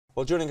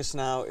Well, joining us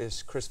now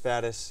is Chris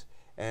Faddis,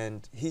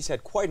 and he's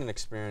had quite an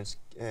experience.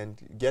 And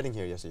getting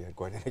here, yes, he had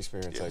quite an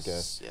experience, yes, I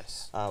guess.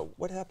 Yes.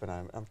 What happened?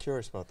 I'm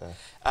curious about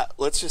that.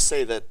 Let's just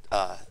say that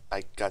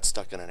I got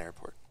stuck in an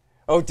airport.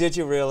 Oh, did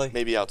you really?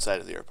 Maybe outside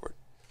of the airport.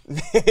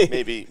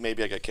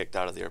 maybe I got kicked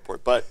out of the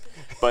airport. But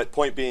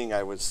point being,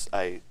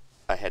 I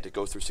had to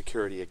go through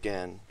security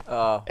again,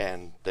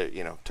 and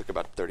took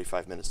about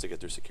 35 minutes to get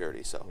through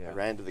security. So I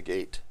ran to the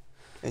gate.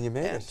 And you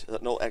made it.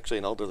 No, actually,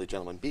 an elderly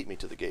gentleman beat me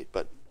to the gate,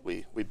 but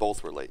we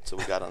both were late, so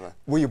we got on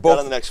the got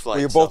on the next flight.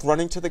 Were you both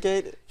running to the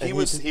gate? He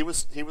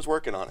was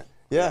working on it.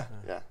 Yeah.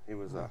 Yeah. He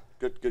was a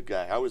good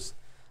guy. I was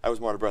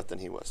more out of breath than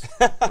he was.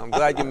 I'm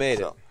glad you made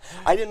it.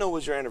 I didn't know it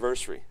was your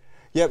anniversary.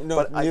 Yep, no,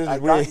 but I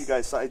got you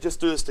guys. I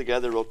just threw this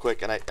together real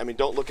quick, and I mean,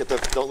 don't look at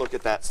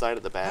that side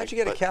of the bag. How'd you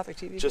get a Catholic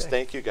TV? Just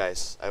thank you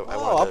guys.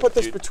 I'll put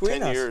this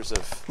between us. 10 years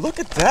of. Look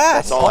at that!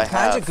 That's all I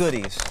kinds have. of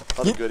goodies.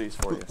 All the goodies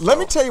for you. Let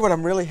me tell you what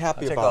I'm really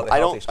happy about. I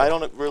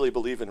don't really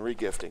believe in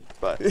regifting,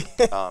 but.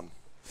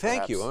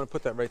 Thank you. I'm going to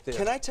put that right there.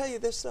 Can I tell you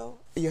this though?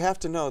 You have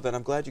to know that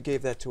I'm glad you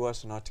gave that to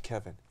us and not to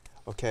Kevin,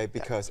 okay?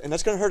 Because and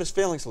that's going to hurt his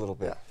feelings a little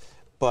bit. Yeah.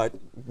 But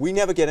we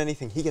never get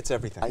anything. He gets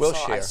everything.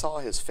 I saw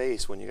his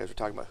face when you guys were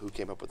talking about who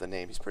came up with the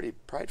name. He's pretty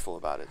prideful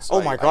about it. So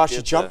oh my gosh,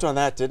 he jumped on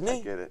that, didn't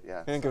he? I get it,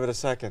 yeah. He didn't give it a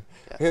second.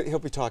 Yeah. He'll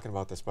be talking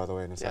about this, by the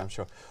way, in his I'm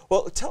sure.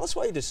 Well, tell us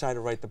why you decided to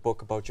write the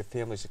book about your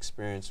family's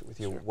experience with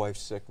your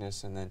wife's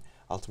sickness and then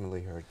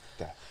ultimately her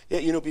death.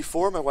 Yeah,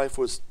 before my wife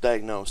was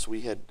diagnosed, I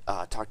had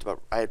talked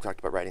about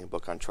writing a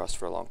book on trust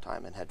for a long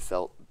time and had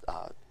felt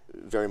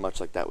very much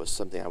like that was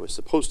something I was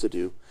supposed to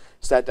do.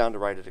 Sat down to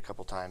write it a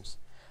couple times.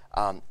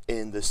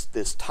 And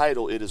this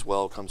title, "It Is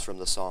Well," comes from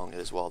the song "It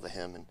Is Well," the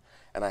hymn,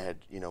 and I had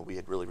we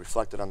had really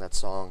reflected on that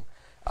song,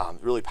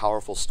 really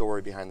powerful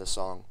story behind the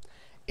song,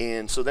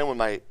 and so then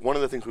one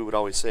of the things we would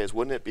always say is,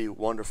 wouldn't it be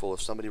wonderful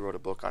if somebody wrote a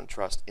book on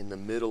trust in the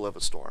middle of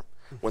a storm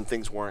when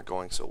things weren't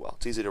going so well?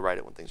 It's easy to write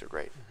it when things are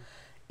great,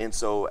 and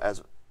so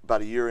as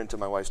about a year into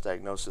my wife's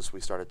diagnosis,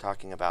 we started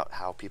talking about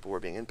how people were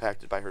being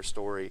impacted by her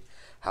story,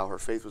 how her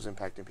faith was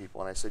impacting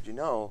people, and I said,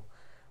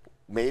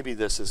 maybe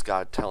this is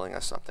God telling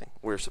us something.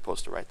 We're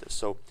supposed to write this.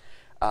 So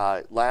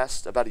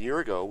about a year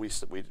ago, we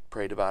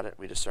prayed about it,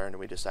 we discerned, and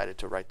we decided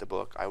to write the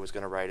book. I was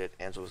going to write it.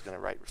 Angela was going to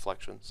write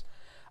reflections.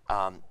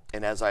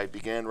 And as I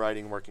began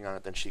writing, working on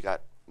it, then she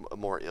got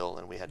more ill,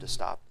 and we had to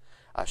stop.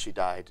 She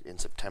died in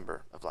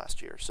September of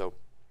last year. So,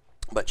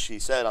 but she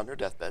said on her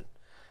deathbed,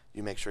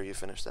 you make sure you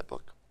finish that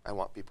book. I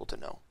want people to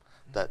know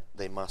that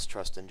they must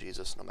trust in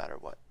Jesus no matter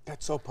what.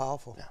 That's so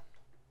powerful. Yeah.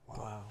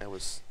 Wow. It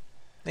was.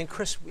 And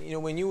Chris,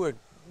 when you were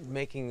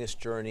making this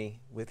journey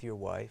with your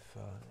wife,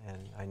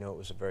 and I know it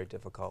was a very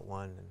difficult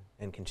one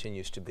and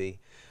continues to be,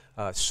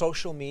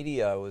 social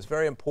media was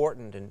very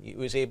important, and you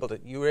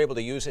were able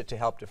to use it to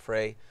help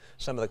defray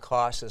some of the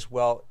costs as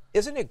well.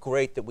 Isn't it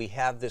great that we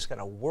have this kind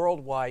of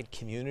worldwide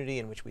community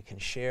in which we can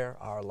share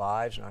our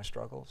lives and our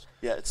struggles?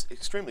 Yeah, it's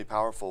extremely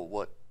powerful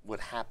what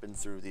happened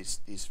through these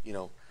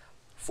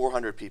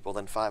 400 people,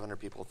 then 500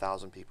 people,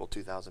 1,000 people,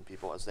 2,000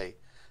 people, as they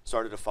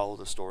started to follow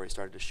the story,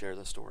 started to share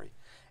the story.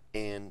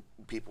 And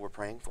people were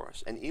praying for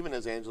us. And even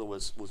as Angela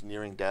was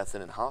nearing death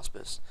and in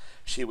hospice,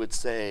 she would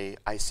say,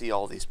 I see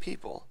all these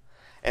people.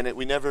 And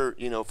we never,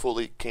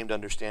 fully came to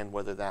understand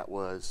whether that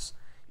was,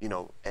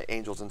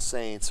 angels and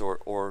saints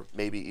or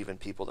maybe even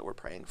people that were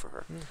praying for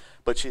her.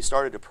 But she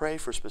started to pray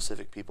for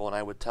specific people, and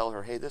I would tell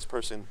her, hey, this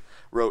person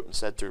wrote and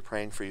said through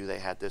praying for you, they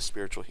had this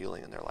spiritual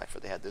healing in their life, or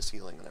they had this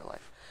healing in their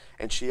life.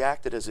 And she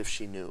acted as if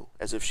she knew,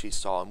 as if she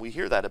saw. And we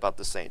hear that about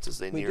the saints as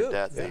they near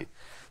death. Yeah.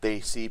 They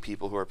see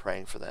people who are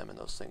praying for them and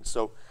those things.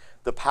 So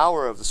the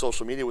power of the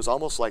social media was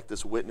almost like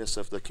this witness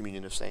of the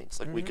communion of saints.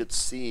 Like we could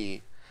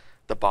see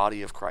the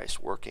body of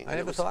Christ working. I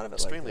never thought of it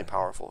extremely like that.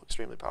 Powerful,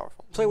 extremely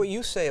powerful. Tell you what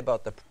you say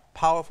about the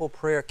powerful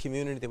prayer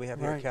community that we have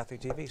here at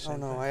Catholic TV. Oh,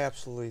 no, I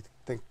absolutely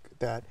think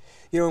that.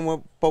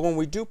 But when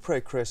we do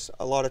pray, Chris,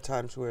 a lot of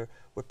times we're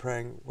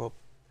praying, well,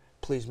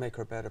 please make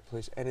her better,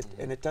 please. And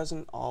it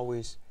doesn't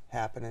always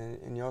happen.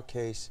 And in your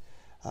case,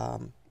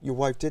 your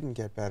wife didn't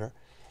get better.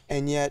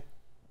 And yet,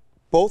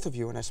 both of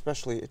you, and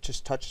especially it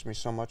just touches me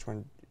so much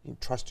when you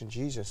trust in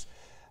Jesus,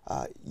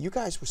 you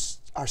guys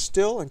are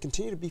still and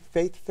continue to be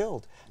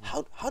faith-filled.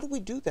 How do we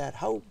do that?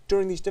 How,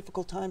 during these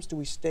difficult times, do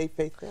we stay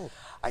faith-filled?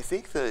 I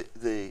think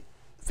the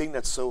thing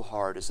that's so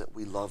hard is that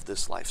we love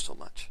this life so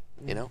much,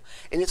 And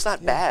it's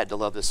not bad to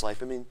love this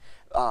life. I mean,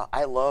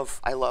 I love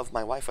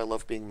my wife. I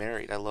love being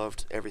married. I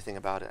loved everything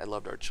about it. I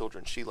loved our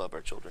children. She loved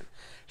our children.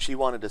 She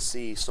wanted to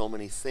see so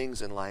many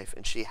things in life,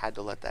 and she had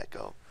to let that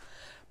go.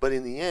 But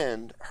in the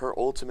end, her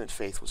ultimate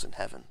faith was in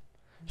heaven.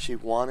 She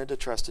wanted to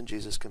trust in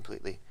Jesus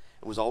completely.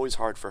 It was always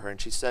hard for her. And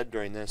she said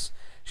during this,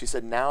 she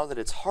said, now that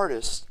it's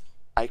hardest,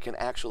 I can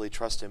actually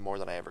trust him more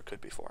than I ever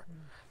could before,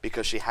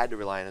 because she had to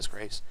rely on his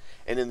grace.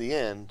 And in the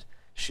end,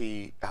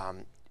 she,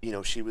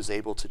 she was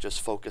able to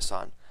just focus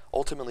on,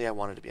 ultimately I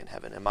wanted to be in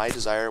heaven. And my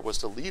desire was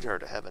to lead her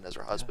to heaven as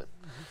her husband.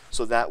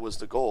 So that was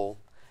the goal.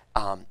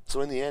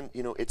 So in the end,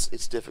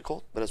 it's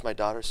difficult. But as my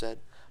daughter said,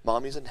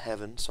 Mommy's in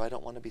heaven, so I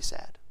don't want to be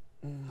sad.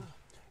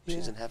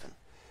 She's in heaven.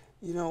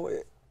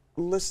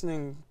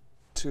 listening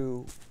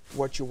to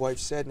what your wife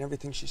said and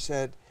everything she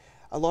said,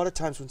 a lot of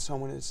times when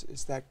someone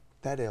is that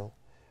ill,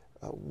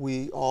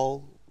 we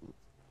all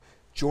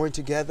join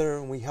together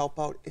and we help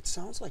out. It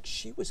sounds like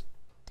she was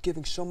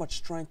giving so much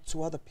strength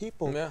to other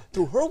people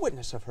through her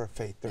witness of her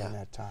faith during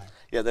that time.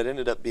 Yeah, that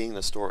ended up being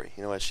the story.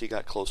 You know, as she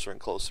got closer and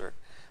closer,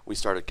 we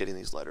started getting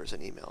these letters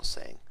and emails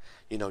saying,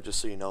 you know, just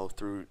so you know,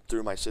 through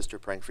my sister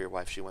praying for your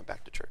wife, she went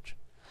back to church.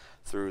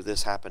 Through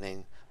this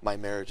happening, my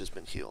marriage has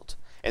been healed.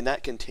 And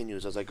that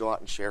continues as I go out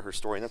and share her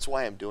story. And that's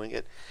why I'm doing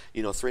it.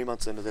 You know, 3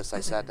 months into this,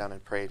 I sat down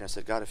and prayed. And I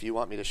said, God, if you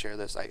want me to share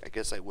this, I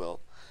guess I will.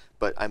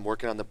 But I'm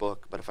working on the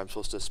book, but if I'm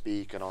supposed to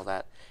speak and all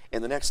that.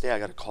 And the next day I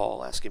got a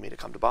call asking me to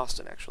come to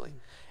Boston, actually.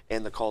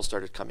 And the calls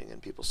started coming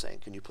in, people saying,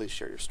 can you please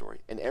share your story?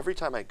 And every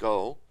time I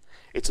go,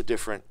 it's a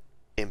different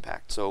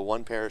impact. So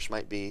one parish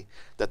might be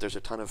that there's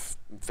a ton of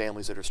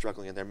families that are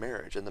struggling in their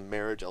marriage and the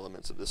marriage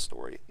elements of this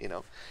story, you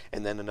know.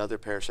 And then another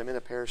parish, I'm in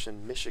a parish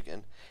in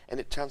Michigan, and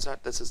it turns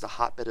out this is the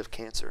hotbed of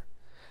cancer.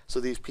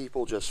 So these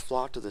people just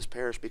flock to this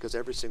parish because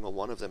every single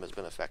one of them has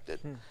been affected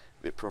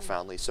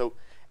profoundly. So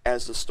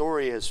as the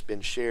story has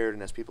been shared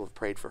and as people have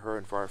prayed for her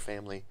and for our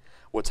family,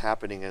 what's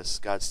happening is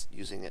God's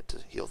using it to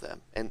heal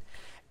them.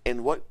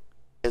 And what,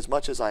 as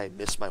much as I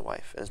miss my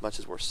wife and as much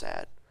as we're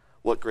sad,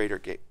 what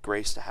greater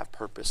grace to have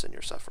purpose in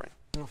your suffering.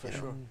 Oh, for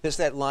sure. There's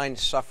that line,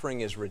 suffering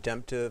is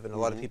redemptive, and a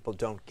lot of people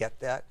don't get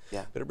that.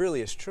 Yeah. But it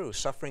really is true.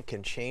 Suffering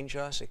can change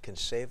us, it can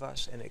save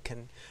us, and it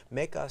can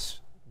make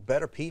us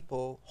better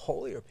people,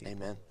 holier people.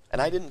 Amen.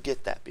 And I didn't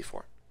get that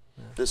before.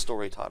 This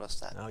story taught us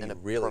that in a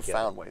really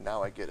profound way.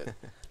 Now I get it.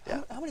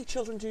 Yeah. How many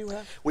children do you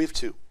have? We have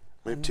two.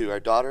 We have two.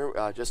 Our daughter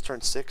just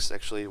turned 6,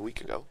 actually, a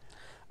week ago.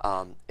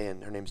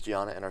 And her name's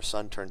Gianna, and our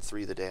son turned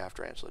 3 the day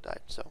after Angela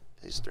died. So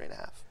he's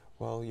 3.5.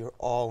 Well, you're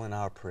all in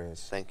our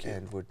prayers. Thank you.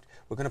 And we're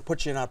going to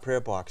put you in our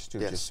prayer box, too,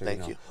 Yes, just so thank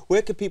you know. you.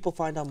 Where can people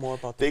find out more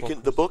about the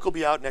book? The book will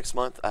be out next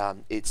month.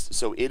 It's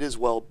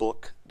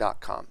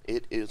itiswellbook.com.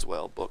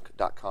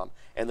 Itiswellbook.com.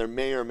 And there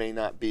may or may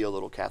not be a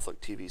little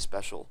Catholic TV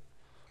special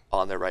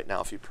on there right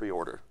now if you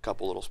pre-order. A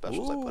couple little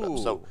specials I put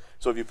up.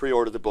 So if you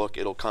pre-order the book,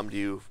 it'll come to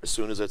you as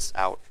soon as it's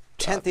out.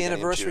 10th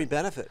anniversary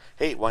benefit.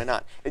 Hey, why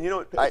not? And you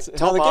know what?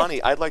 Tell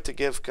Bonnie, I'd like to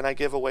give, can I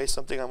give away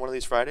something on one of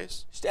these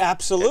Fridays?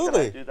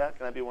 Absolutely. Can I do that?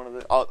 Can I be one of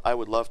the, I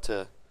would love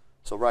to,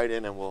 so write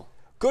in and we'll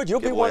Good,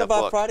 you'll be one of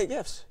our Friday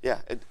gifts. Yeah,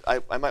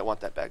 I might want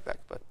that bag back,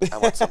 but I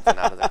want something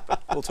out of there.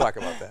 We'll talk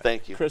about that.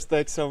 Thank you. Chris,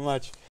 thanks so much.